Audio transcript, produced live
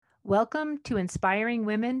Welcome to Inspiring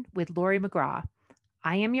Women with Lori McGraw.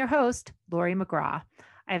 I am your host, Lori McGraw.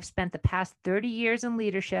 I have spent the past 30 years in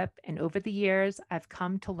leadership, and over the years, I've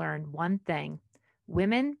come to learn one thing: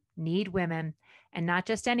 women need women, and not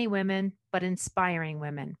just any women, but inspiring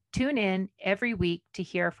women. Tune in every week to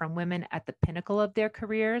hear from women at the pinnacle of their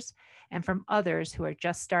careers and from others who are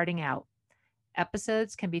just starting out.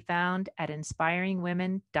 Episodes can be found at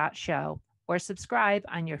inspiringwomen.show or subscribe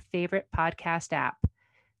on your favorite podcast app.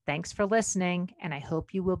 Thanks for listening, and I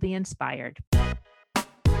hope you will be inspired.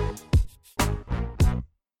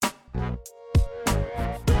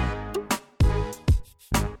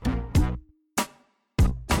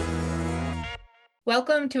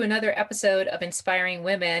 Welcome to another episode of Inspiring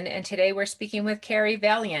Women, and today we're speaking with Carrie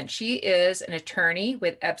Valiant. She is an attorney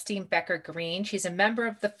with Epstein Becker Green. She's a member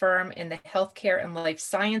of the firm in the healthcare and life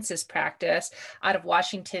sciences practice out of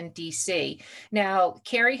Washington, D.C. Now,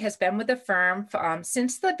 Carrie has been with the firm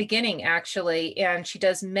since the beginning, actually, and she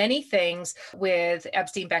does many things with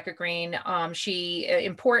Epstein Becker Green.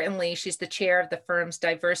 Importantly, she's the chair of the firm's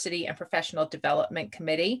Diversity and Professional Development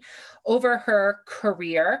Committee. Over her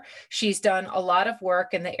career, she's done a lot of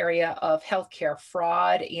work in the area of healthcare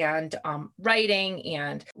fraud and writing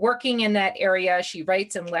and working in that area. She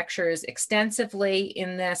writes and lectures extensively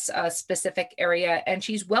in this specific area, and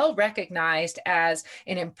she's well recognized as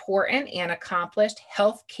an important and accomplished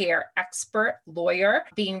healthcare expert lawyer,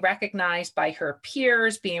 being recognized by her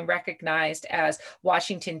peers, being recognized as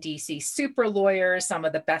Washington, D.C. super lawyers, some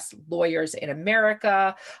of the best lawyers in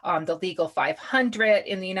America, the Legal 500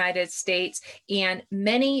 in the United States, and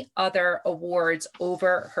many other awards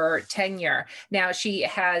over her tenure. Now, she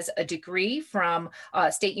has a degree from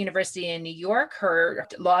State University in New York, her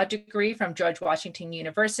law degree from George Washington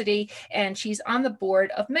University, and she's on the board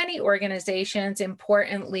of many organizations,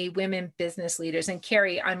 importantly, women business leaders. And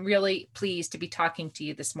Carrie, I'm really pleased to be talking to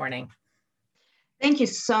you this morning. Thank you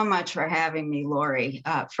so much for having me, Lori.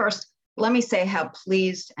 First, let me say how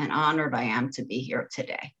pleased and honored I am to be here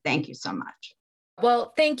today. Thank you so much.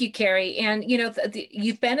 Well, thank you, Carrie. And,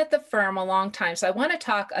 you've been at the firm a long time, so I want to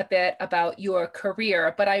talk a bit about your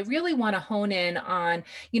career, but I really want to hone in on,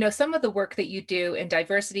 some of the work that you do in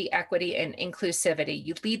diversity, equity, and inclusivity.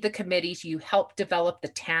 You lead the committees, you help develop the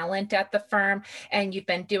talent at the firm, and you've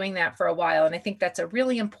been doing that for a while. And I think that's a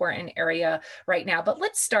really important area right now. But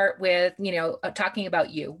let's start with, talking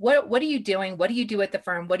about you. What are you doing? What do you do at the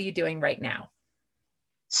firm? What are you doing right now?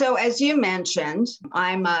 So as you mentioned,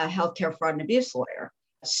 I'm a healthcare fraud and abuse lawyer.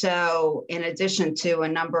 So in addition to a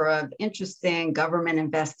number of interesting government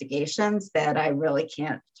investigations that I really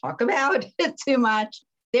can't talk about too much,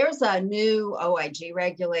 there's a new OIG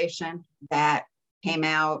regulation that came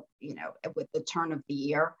out, with the turn of the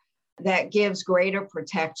year that gives greater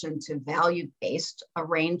protection to value-based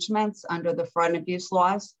arrangements under the fraud and abuse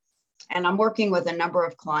laws. And I'm working with a number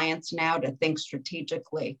of clients now to think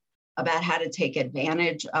strategically about how to take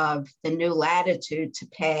advantage of the new latitude to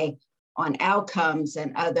pay on outcomes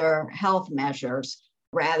and other health measures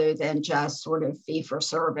rather than just sort of fee for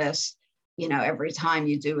service. Every time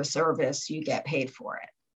you do a service, you get paid for it.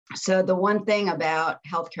 So the one thing about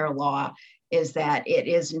healthcare law is that it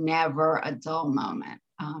is never a dull moment.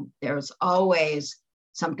 There's always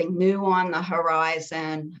something new on the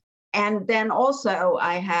horizon. And then also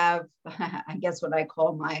I have, I guess what I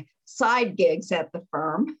call my side gigs at the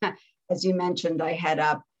firm. As you mentioned, I head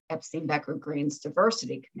up Epstein Becker Green's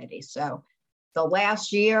diversity committee. So the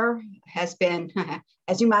last year has been,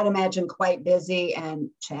 as you might imagine, quite busy and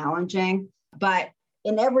challenging. But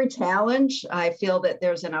in every challenge, I feel that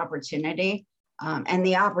there's an opportunity. And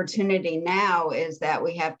the opportunity now is that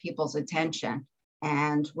we have people's attention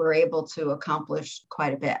and we're able to accomplish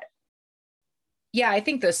quite a bit. Yeah, I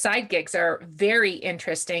think those side gigs are very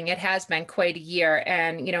interesting. It has been quite a year,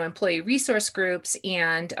 and employee resource groups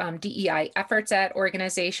and DEI efforts at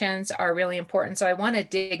organizations are really important. So I want to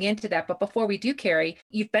dig into that. But before we do, Carrie,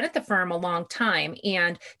 you've been at the firm a long time,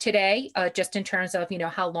 and today, just in terms of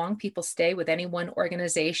how long people stay with any one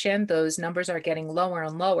organization, those numbers are getting lower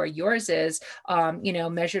and lower. Yours is,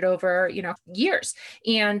 measured over years.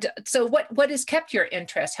 And so, what has kept your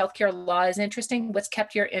interest? Healthcare law is interesting. What's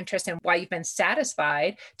kept your interest, and why you've been satisfied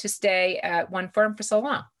to stay at one firm for so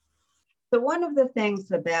long? So one of the things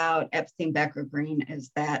about Epstein Becker Green is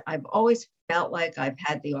that I've always felt like I've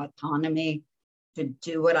had the autonomy to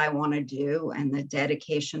do what I want to do and the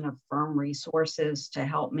dedication of firm resources to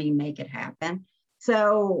help me make it happen.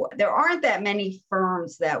 So there aren't that many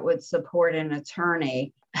firms that would support an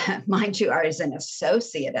attorney. Mind you, I was an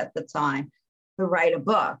associate at the time to write a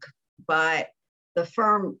book, but the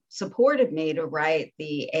firm supported me to write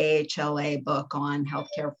the AHLA book on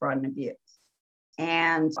healthcare fraud and abuse.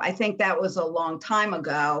 And I think that was a long time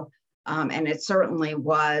ago. And it certainly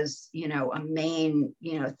was, a main,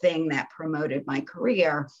 thing that promoted my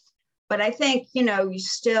career. But I think, you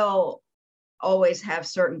still always have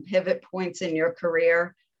certain pivot points in your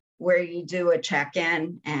career where you do a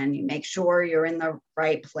check-in and you make sure you're in the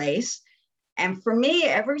right place. And for me,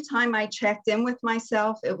 every time I checked in with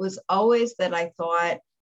myself, it was always that I thought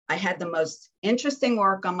I had the most interesting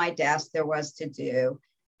work on my desk there was to do.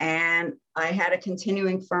 And I had a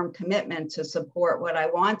continuing firm commitment to support what I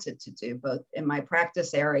wanted to do, both in my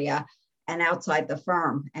practice area and outside the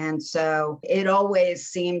firm. And so it always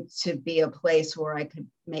seemed to be a place where I could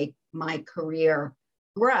make my career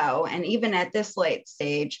grow. And even at this late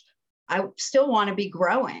stage, I still want to be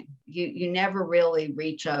growing. You never really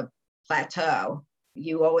reach a plateau.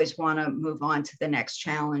 You always want to move on to the next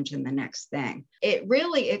challenge and the next thing.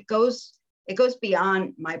 It goes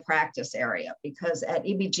beyond my practice area, because at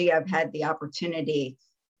EBG, I've had the opportunity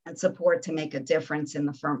and support to make a difference in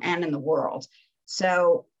the firm and in the world.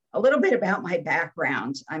 So a little bit about my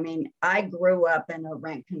background. I mean, I grew up in a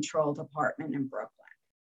rent controlled apartment in Brooklyn.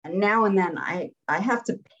 And now and then I have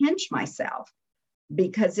to pinch myself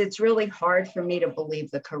because it's really hard for me to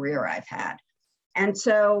believe the career I've had. And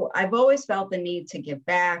so I've always felt the need to give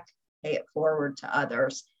back, pay it forward to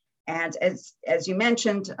others. And as you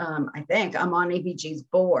mentioned, I think I'm on EBG's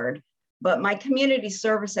board, but my community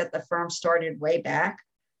service at the firm started way back.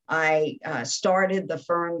 I started the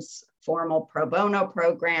firm's formal pro bono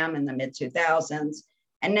program in the mid-2000s.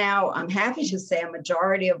 And now I'm happy to say a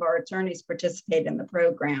majority of our attorneys participate in the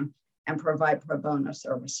program and provide pro bono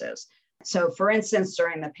services. So for instance,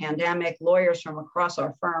 during the pandemic, lawyers from across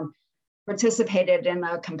our firm participated in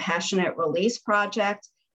a compassionate release project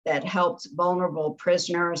that helped vulnerable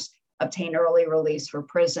prisoners obtain early release from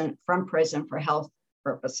prison for health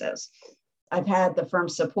purposes. I've had the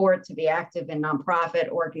firm's support to be active in nonprofit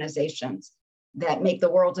organizations that make the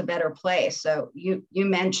world a better place. So you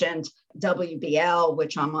mentioned WBL,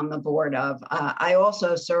 which I'm on the board of. I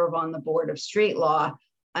also serve on the board of Street Law,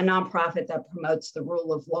 a nonprofit that promotes the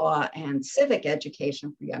rule of law and civic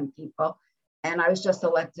education for young people. And I was just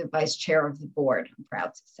elected vice chair of the board, I'm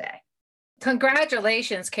proud to say.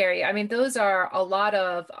 Congratulations, Carrie. I mean, those are a lot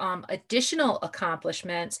of additional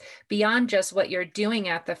accomplishments beyond just what you're doing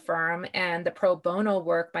at the firm and the pro bono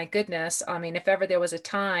work. My goodness. I mean, if ever there was a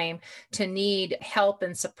time to need help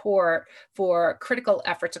and support for critical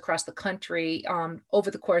efforts across the country over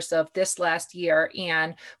the course of this last year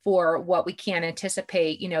and for what we can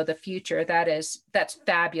anticipate, the future, that's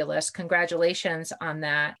fabulous. Congratulations on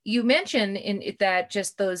that. You mentioned that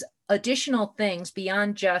just those additional things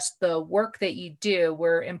beyond just the work that you do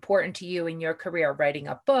were important to you in your career, writing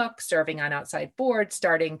a book, serving on outside boards,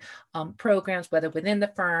 starting programs, whether within the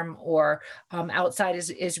firm or outside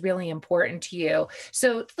is really important to you.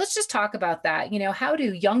 So let's just talk about that. How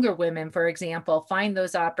do younger women, for example, find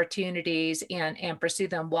those opportunities and pursue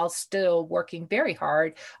them while still working very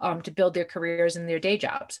hard to build their careers and their day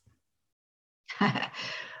jobs?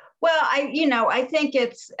 Well, I think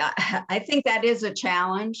that is a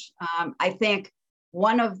challenge. I think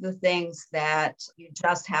one of the things that you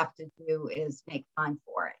just have to do is make time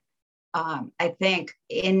for it. I think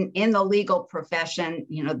in the legal profession,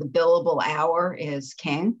 the billable hour is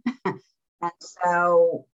king. And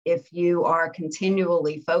so if you are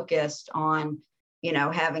continually focused on,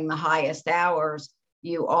 having the highest hours,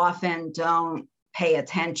 you often don't pay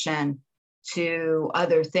attention to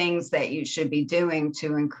other things that you should be doing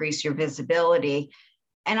to increase your visibility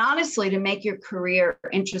and honestly to make your career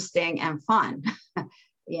interesting and fun.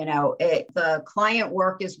 The client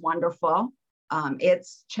work is wonderful.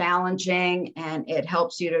 It's challenging and it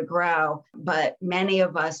helps you to grow, but many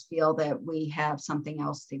of us feel that we have something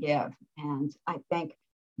else to give. And I think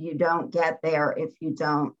you don't get there if you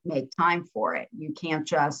don't make time for it. You can't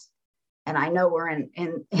just, and I know we're in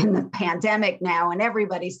the pandemic now and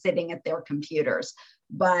everybody's sitting at their computers.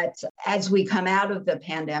 But as we come out of the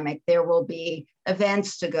pandemic, there will be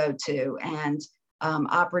events to go to and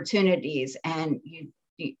opportunities. And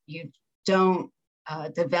you don't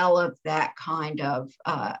develop that kind of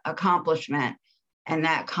accomplishment and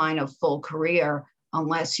that kind of full career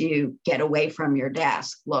unless you get away from your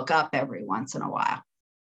desk, look up every once in a while.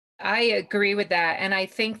 I agree with that. And I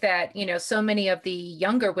think that, so many of the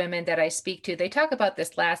younger women that I speak to, they talk about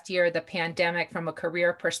this last year, the pandemic from a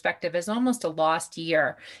career perspective is almost a lost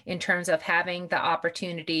year in terms of having the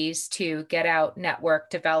opportunities to get out, network,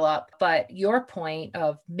 develop. But your point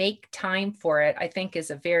of make time for it, I think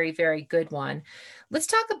is a very, very good one. Let's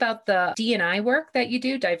talk about the D&I work that you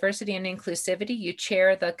do, diversity and inclusivity. You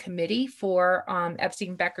chair the committee for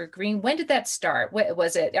Epstein Becker Green. When did that start? What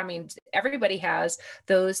was it? I mean, everybody has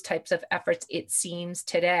those types of efforts, it seems,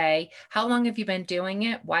 today. How long have you been doing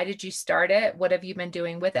it? Why did you start it? What have you been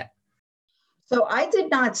doing with it? So I did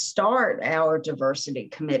not start our diversity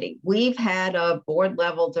committee. We've had a board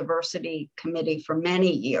level diversity committee for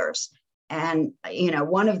many years. And,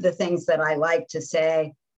 one of the things that I like to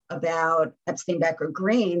say about Epstein Becker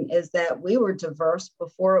Green is that we were diverse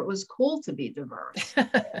before it was cool to be diverse.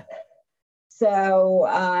 So,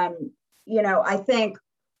 I think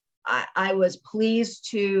I was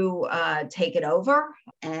pleased to take it over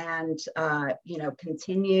and,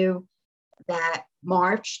 continue that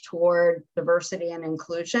march toward diversity and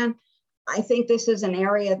inclusion. I think this is an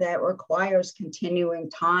area that requires continuing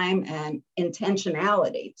time and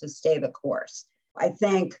intentionality to stay the course. I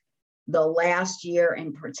think the last year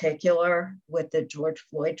in particular with the George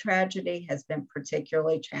Floyd tragedy has been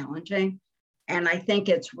particularly challenging. And I think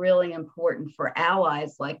it's really important for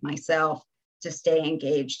allies like myself to stay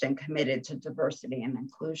engaged and committed to diversity and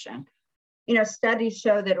inclusion. Studies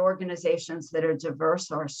show that organizations that are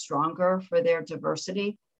diverse are stronger for their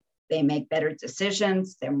diversity. They make better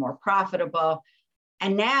decisions, they're more profitable.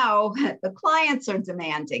 And now the clients are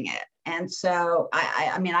demanding it. And so,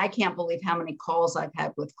 I can't believe how many calls I've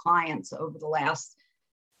had with clients over the last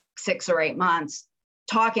 6 or 8 months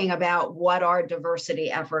talking about what our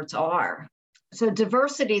diversity efforts are. So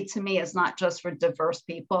diversity to me is not just for diverse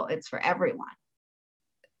people, it's for everyone.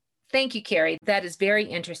 Thank you, Carrie. That is very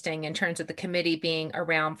interesting in terms of the committee being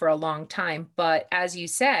around for a long time. But as you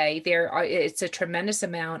say, it's a tremendous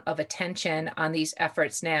amount of attention on these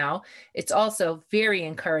efforts now. It's also very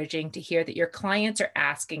encouraging to hear that your clients are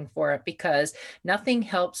asking for it, because nothing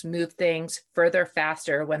helps move things further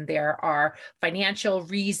faster when there are financial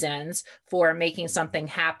reasons for making something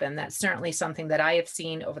happen. That's certainly something that I have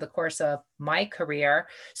seen over the course of my career.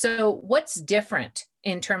 So what's different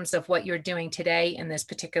in terms of what you're doing today in this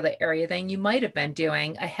particular area than you might have been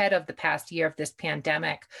doing ahead of the past year of this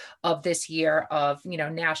pandemic, of this year of,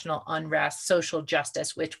 national unrest, social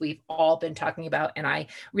justice, which we've all been talking about. And I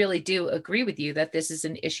really do agree with you that this is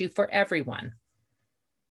an issue for everyone.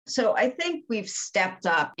 So I think we've stepped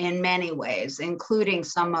up in many ways, including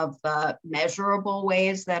some of the measurable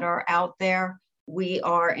ways that are out there. We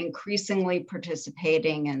are increasingly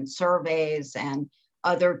participating in surveys and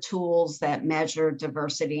other tools that measure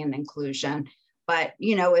diversity and inclusion. But,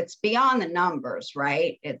 it's beyond the numbers,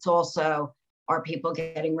 right? It's also, are people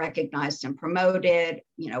getting recognized and promoted?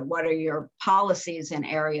 What are your policies in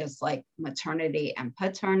areas like maternity and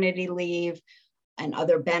paternity leave and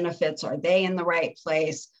other benefits? Are they in the right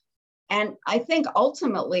place? And I think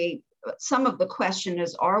ultimately, some of the question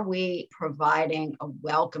is, are we providing a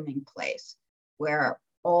welcoming place where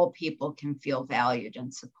all people can feel valued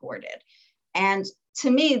and supported? And to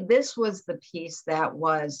me, this was the piece that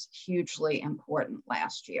was hugely important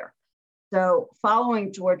last year. So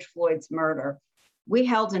following George Floyd's murder, we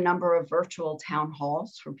held a number of virtual town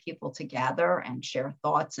halls for people to gather and share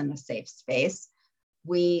thoughts in a safe space.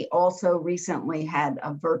 We also recently had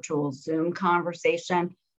a virtual Zoom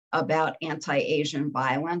conversation about anti-Asian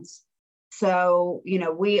violence. So,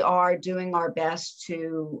 we are doing our best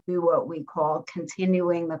to do what we call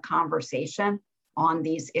continuing the conversation on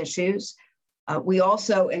these issues. We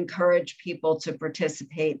also encourage people to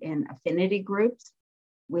participate in affinity groups.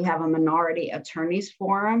 We have a minority attorneys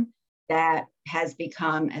forum that has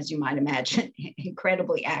become, as you might imagine,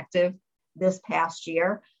 incredibly active this past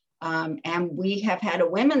year. And we have had a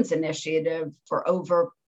women's initiative for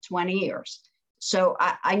over 20 years. So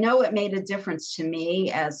I know it made a difference to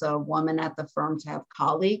me as a woman at the firm to have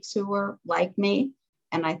colleagues who were like me.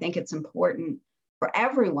 And I think it's important for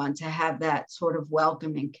everyone to have that sort of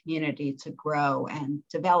welcoming community to grow and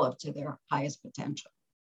develop to their highest potential.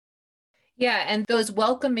 Yeah, and those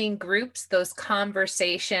welcoming groups, those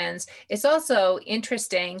conversations, it's also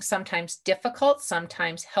interesting, sometimes difficult,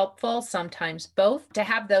 sometimes helpful, sometimes both, to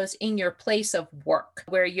have those in your place of work,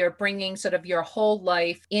 where you're bringing sort of your whole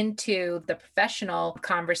life into the professional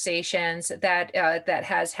conversations that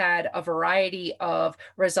has had a variety of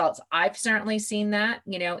results. I've certainly seen that,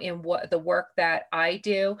 in what the work that I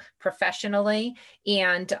do professionally.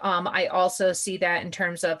 And I also see that in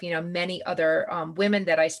terms of, many other women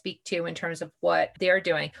that I speak to in terms terms of what they're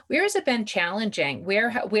doing. Where has it been challenging? Where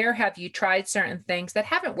have you tried certain things that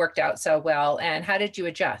haven't worked out so well, and how did you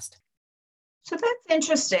adjust? So that's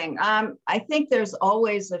interesting. I think there's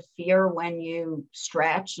always a fear when you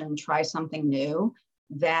stretch and try something new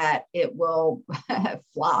that it will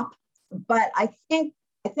flop. But I think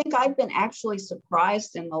I've been actually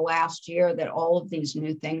surprised in the last year that all of these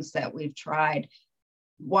new things that we've tried,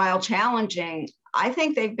 while challenging, I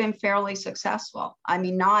think they've been fairly successful. I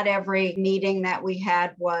mean, not every meeting that we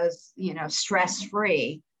had was,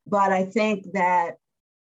 stress-free, but I think that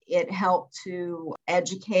it helped to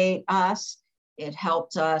educate us. It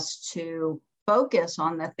helped us to focus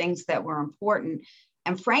on the things that were important.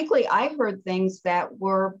 And frankly, I heard things that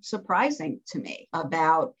were surprising to me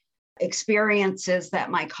about experiences that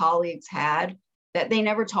my colleagues had that they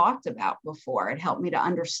never talked about before. It helped me to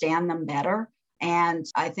understand them better. And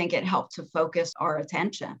I think it helped to focus our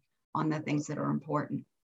attention on the things that are important.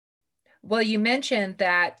 Well, you mentioned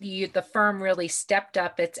that the firm really stepped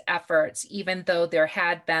up its efforts, even though there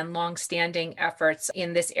had been longstanding efforts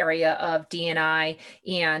in this area of D&I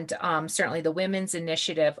and certainly the Women's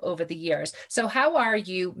Initiative over the years. So how are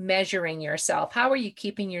you measuring yourself? How are you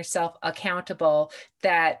keeping yourself accountable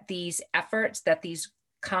that these efforts, that these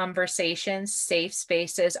conversations, safe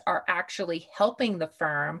spaces are actually helping the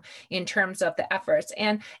firm in terms of the efforts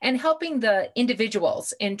and helping the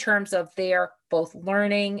individuals in terms of their both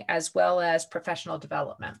learning as well as professional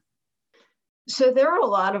development? So there are a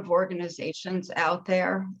lot of organizations out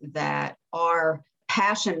there that are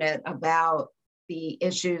passionate about the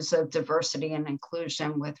issues of diversity and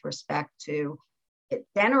inclusion with respect to it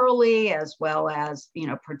generally, as well as,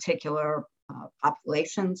 particular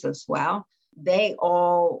populations as well. They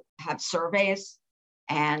all have surveys,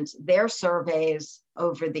 and their surveys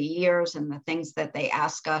over the years and the things that they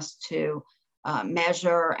ask us to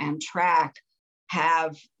measure and track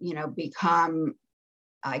have, become,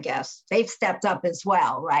 I guess, they've stepped up as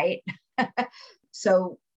well, right?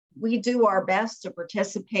 So we do our best to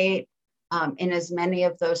participate in as many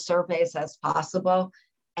of those surveys as possible.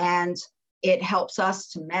 And it helps us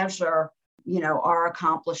to measure our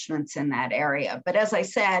accomplishments in that area. But as I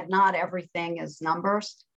said, not everything is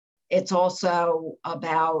numbers. It's also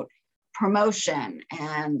about promotion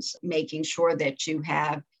and making sure that you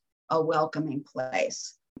have a welcoming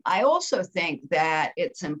place. I also think that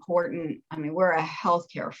it's important. I mean, we're a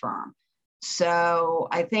healthcare firm. So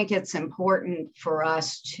I think it's important for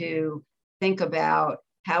us to think about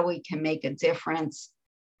how we can make a difference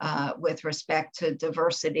with respect to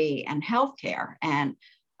diversity and healthcare. And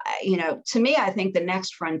to me, I think the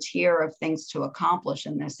next frontier of things to accomplish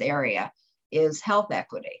in this area is health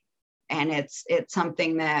equity. And it's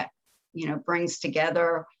something that, brings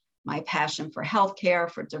together my passion for healthcare,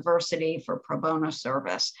 for diversity, for pro bono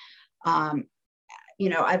service.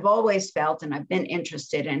 I've always felt, and I've been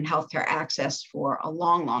interested in healthcare access for a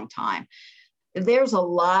long, long time. There's a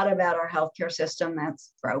lot about our healthcare system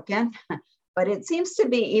that's broken, but it seems to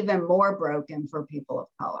be even more broken for people of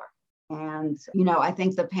color. And, I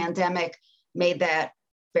think the pandemic made that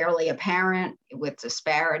fairly apparent with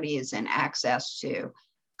disparities in access to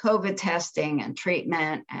COVID testing and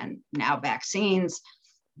treatment and now vaccines.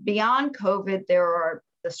 Beyond COVID, there are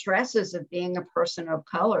the stresses of being a person of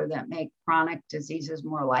color that make chronic diseases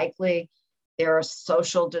more likely. There are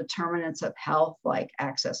social determinants of health like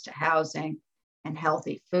access to housing and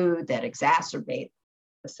healthy food that exacerbate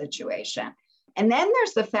the situation. And then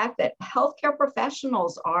there's the fact that healthcare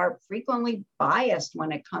professionals are frequently biased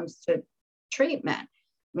when it comes to treatment.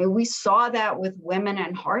 I mean, we saw that with women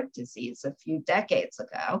and heart disease a few decades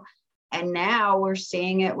ago, and now we're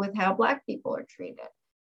seeing it with how Black people are treated.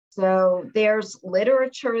 So there's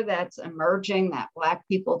literature that's emerging that Black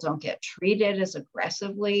people don't get treated as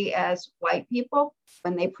aggressively as white people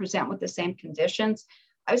when they present with the same conditions.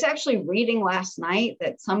 I was actually reading last night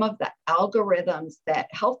that some of the algorithms that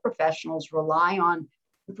health professionals rely on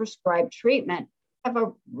to prescribe treatment have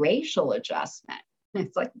a racial adjustment. And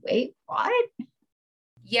it's like, wait, what?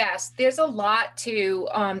 Yes, there's a lot to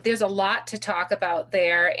talk about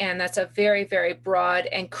there, and that's a very, very broad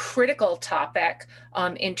and critical topic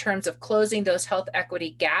in terms of closing those health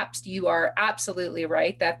equity gaps. You are absolutely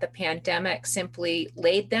right that the pandemic simply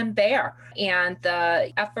laid them bare, and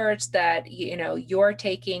the efforts that you're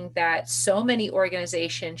taking, that so many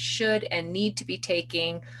organizations should and need to be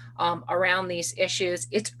taking around these issues.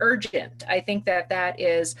 It's urgent. I think that that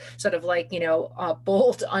is sort of like, a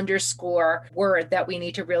bold underscore word that we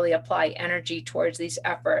need to really apply energy towards these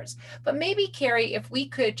efforts. But maybe, Carrie, if we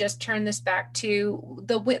could just turn this back to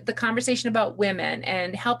the conversation about women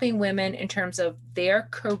and helping women in terms of their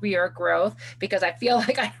career growth, because I feel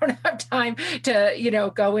like I don't have time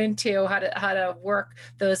to, go into how to work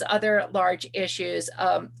those other large issues.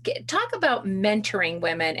 Talk about mentoring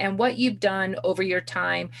women and what you've done over your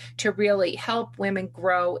time to really help women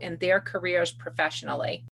grow in their careers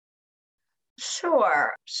professionally.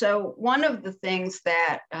 Sure. So one of the things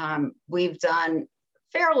that we've done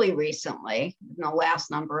fairly recently, in the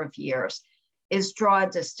last number of years, is draw a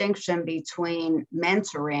distinction between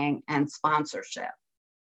mentoring and sponsorship.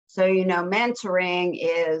 So, mentoring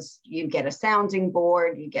is you get a sounding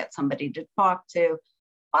board, you get somebody to talk to.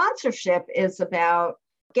 Sponsorship is about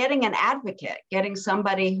getting an advocate, getting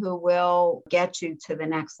somebody who will get you to the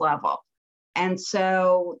next level. And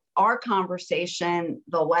so our conversation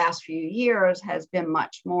the last few years has been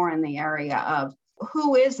much more in the area of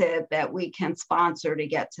who is it that we can sponsor to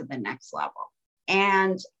get to the next level.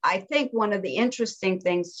 And I think one of the interesting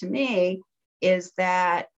things to me is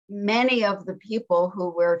that many of the people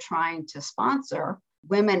who we're trying to sponsor,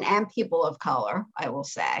 women and people of color, I will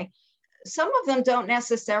say, some of them don't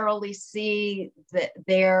necessarily see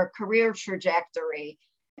their career trajectory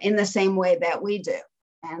in the same way that we do.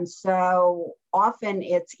 And so often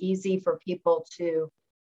it's easy for people to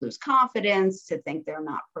lose confidence, to think they're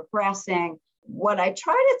not progressing. What I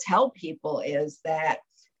try to tell people is that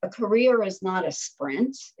a career is not a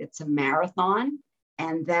sprint, it's a marathon.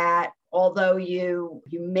 And that although you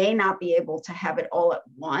may not be able to have it all at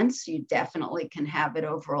once, you definitely can have it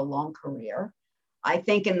over a long career. I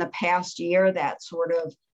think in the past year, that sort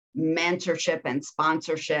of mentorship and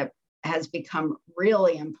sponsorship has become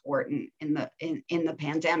really important in the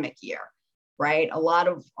pandemic year, right? A lot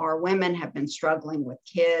of our women have been struggling with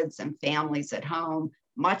kids and families at home,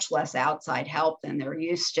 much less outside help than they're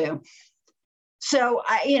used to. So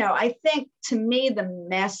I think to me, the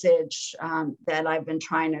message that I've been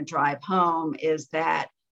trying to drive home is that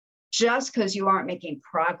just because you aren't making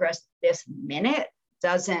progress this minute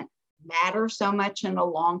doesn't matter so much in a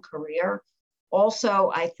long career.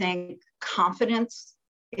 Also, I think confidence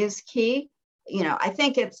is key. I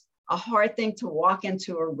think it's a hard thing to walk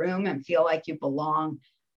into a room and feel like you belong,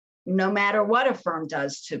 no matter what a firm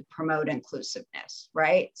does to promote inclusiveness,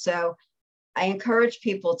 right? So I encourage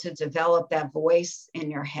people to develop that voice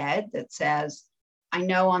in your head that says, I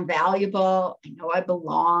know I'm valuable, I know I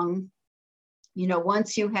belong.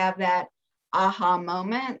 Once you have that aha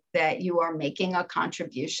moment that you are making a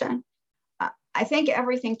contribution, I think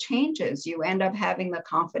everything changes. You end up having the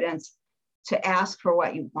confidence to ask for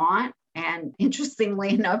what you want. And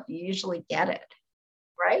interestingly enough, you usually get it,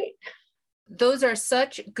 right? Those are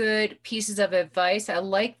such good pieces of advice. I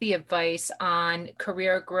like the advice on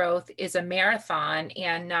career growth is a marathon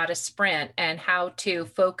and not a sprint, and how to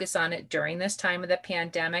focus on it during this time of the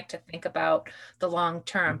pandemic to think about the long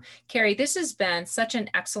term. Carrie, this has been such an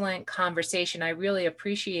excellent conversation. I really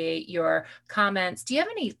appreciate your comments. Do you have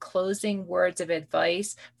any closing words of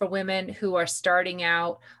advice for women who are starting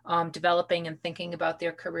out, developing and thinking about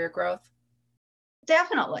their career growth?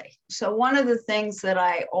 Definitely. So one of the things that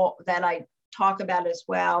I talk about as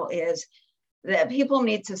well is that people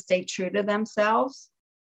need to stay true to themselves.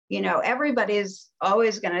 Everybody's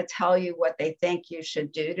always going to tell you what they think you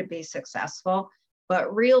should do to be successful,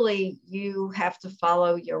 but really you have to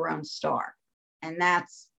follow your own star. And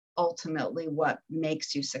that's ultimately what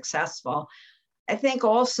makes you successful. I think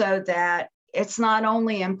also that it's not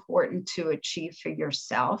only important to achieve for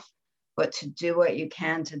yourself, but to do what you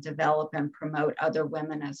can to develop and promote other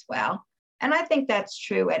women as well. And I think that's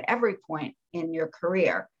true at every point in your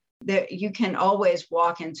career. That you can always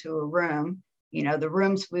walk into a room. The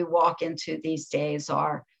rooms we walk into these days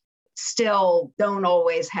still don't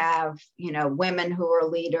always have, women who are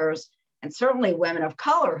leaders, and certainly women of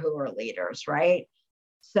color who are leaders, right?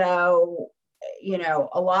 So,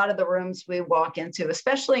 a lot of the rooms we walk into,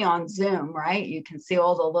 especially on Zoom, right? You can see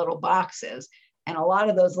all the little boxes. And a lot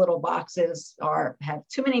of those little boxes have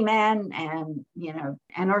too many men and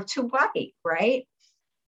are too white, right?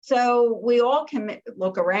 So we all can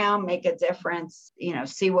look around, make a difference,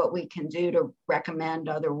 see what we can do to recommend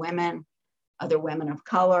other women of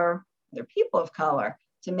color, other people of color,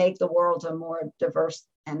 to make the world a more diverse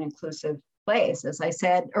and inclusive place. As I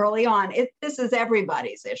said early on, this is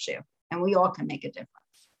everybody's issue, and we all can make a difference.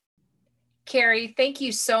 Carrie, thank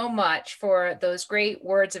you so much for those great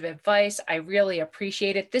words of advice. I really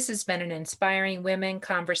appreciate it. This has been an Inspiring Women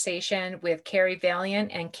conversation with Carrie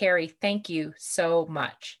Valiant. And Carrie, thank you so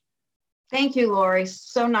much. Thank you, Lori.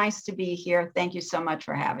 So nice to be here. Thank you so much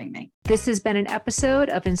for having me. This has been an episode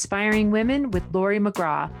of Inspiring Women with Lori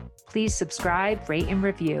McGraw. Please subscribe, rate, and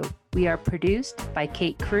review. We are produced by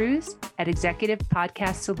Kate Cruz at Executive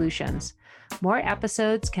Podcast Solutions. More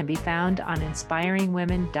episodes can be found on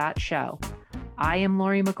inspiringwomen.show. I am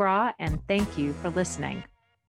Lori McGraw, and thank you for listening.